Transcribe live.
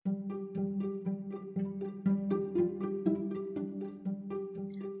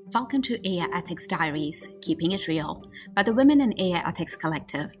Welcome to AI Ethics Diaries, Keeping It Real, by the Women in AI Ethics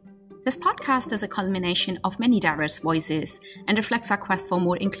Collective. This podcast is a culmination of many diverse voices and reflects our quest for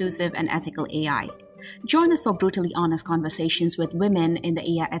more inclusive and ethical AI. Join us for brutally honest conversations with women in the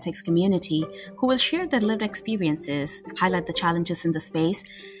AI ethics community who will share their lived experiences, highlight the challenges in the space,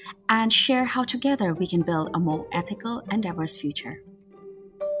 and share how together we can build a more ethical and diverse future.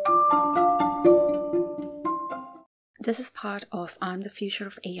 This is part of I'm the Future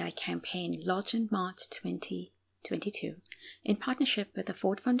of AI campaign launched in March 2022 in partnership with the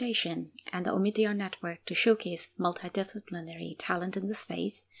Ford Foundation and the Omidyar Network to showcase multidisciplinary talent in the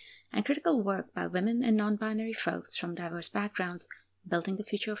space and critical work by women and non-binary folks from diverse backgrounds building the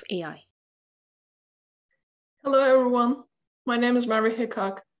future of AI. Hello everyone, my name is Mary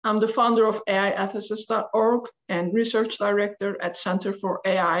Hickok. I'm the founder of AIethicist.org and research director at Center for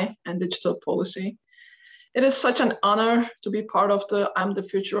AI and Digital Policy. It is such an honor to be part of the I'm the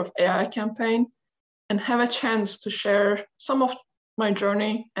Future of AI campaign and have a chance to share some of my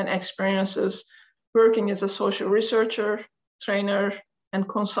journey and experiences working as a social researcher, trainer, and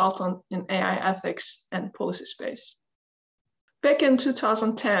consultant in AI ethics and policy space. Back in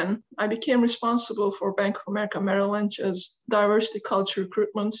 2010, I became responsible for Bank of America Merrill Lynch's diversity culture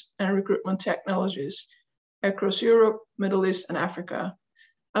recruitment and recruitment technologies across Europe, Middle East, and Africa.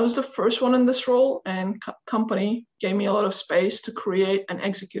 I was the first one in this role, and company gave me a lot of space to create and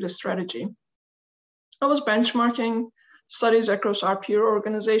execute a strategy. I was benchmarking studies across our peer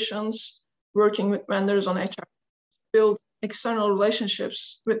organizations, working with vendors on HR, to build external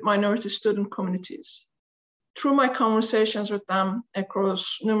relationships with minority student communities. Through my conversations with them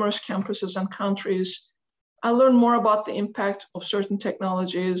across numerous campuses and countries, I learned more about the impact of certain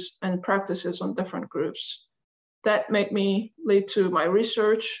technologies and practices on different groups. That made me lead to my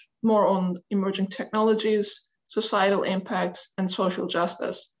research more on emerging technologies, societal impacts, and social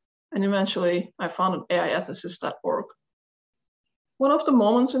justice. And eventually, I founded AIethicist.org. One of the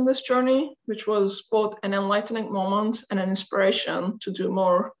moments in this journey, which was both an enlightening moment and an inspiration to do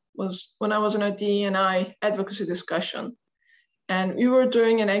more, was when I was in a DE&I advocacy discussion. And we were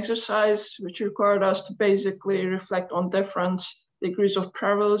doing an exercise which required us to basically reflect on different degrees of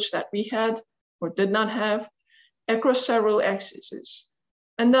privilege that we had or did not have across several axes,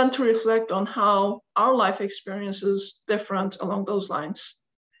 and then to reflect on how our life experiences different along those lines.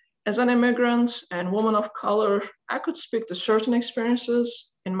 As an immigrant and woman of color, I could speak to certain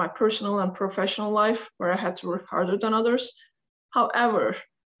experiences in my personal and professional life where I had to work harder than others. However,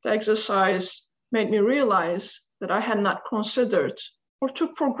 the exercise made me realize that I had not considered or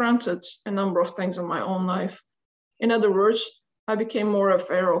took for granted a number of things in my own life. In other words, I became more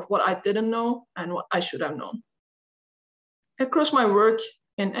aware of what I didn't know and what I should have known. Across my work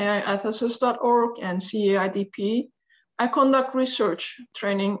in AIethicist.org and CAIDP, I conduct research,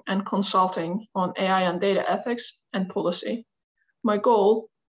 training, and consulting on AI and data ethics and policy. My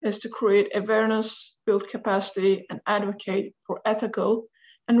goal is to create awareness, build capacity, and advocate for ethical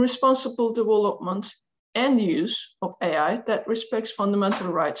and responsible development and use of AI that respects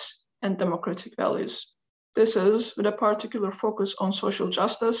fundamental rights and democratic values. This is with a particular focus on social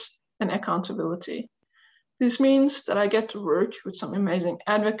justice and accountability. This means that I get to work with some amazing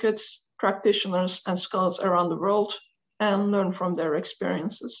advocates, practitioners, and scholars around the world and learn from their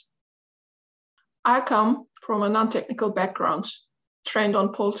experiences. I come from a non-technical background, trained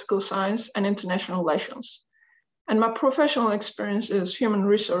on political science and international relations, and my professional experience is human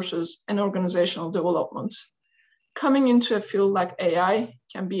resources and organizational development. Coming into a field like AI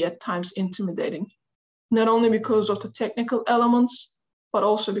can be at times intimidating, not only because of the technical elements, but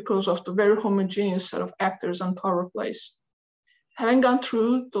also because of the very homogeneous set of actors and power plays. Having gone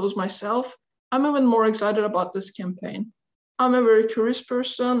through those myself, I'm even more excited about this campaign. I'm a very curious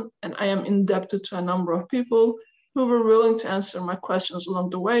person, and I am indebted to a number of people who were willing to answer my questions along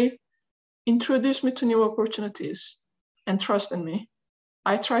the way, introduce me to new opportunities, and trust in me.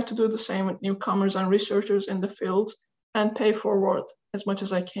 I try to do the same with newcomers and researchers in the field and pay forward as much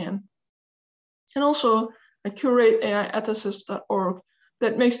as I can. And also, I curate AIethicist.org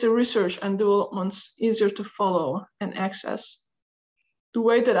that makes the research and developments easier to follow and access. The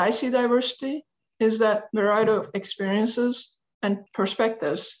way that I see diversity is that variety of experiences and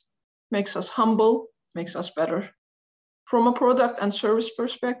perspectives makes us humble, makes us better. From a product and service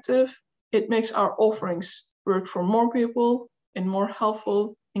perspective, it makes our offerings work for more people in more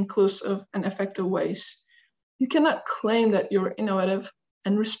helpful, inclusive, and effective ways. You cannot claim that you're innovative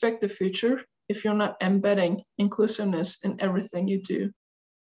and respect the future if you're not embedding inclusiveness in everything you do.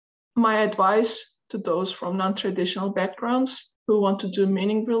 My advice to those from non-traditional backgrounds who want to do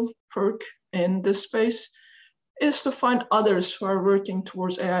meaningful work in this space is to find others who are working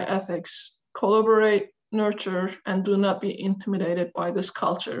towards AI ethics, collaborate, nurture, and do not be intimidated by this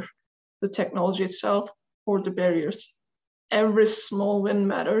culture, the technology itself, or the barriers. Every small win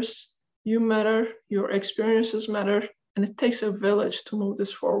matters. You matter, your experiences matter, and it takes a village to move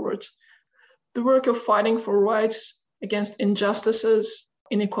this forward. The work of fighting for rights against injustices,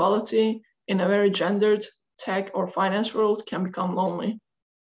 inequality in a very gendered tech or finance world can become lonely.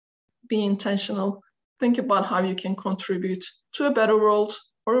 Be intentional. Think about how you can contribute to a better world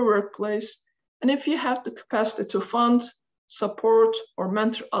or a workplace. And if you have the capacity to fund, support, or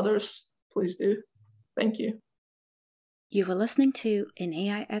mentor others, please do. Thank you. You were listening to An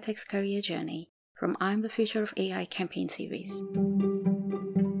AI Ethics Career Journey from I'm the Future of AI campaign series.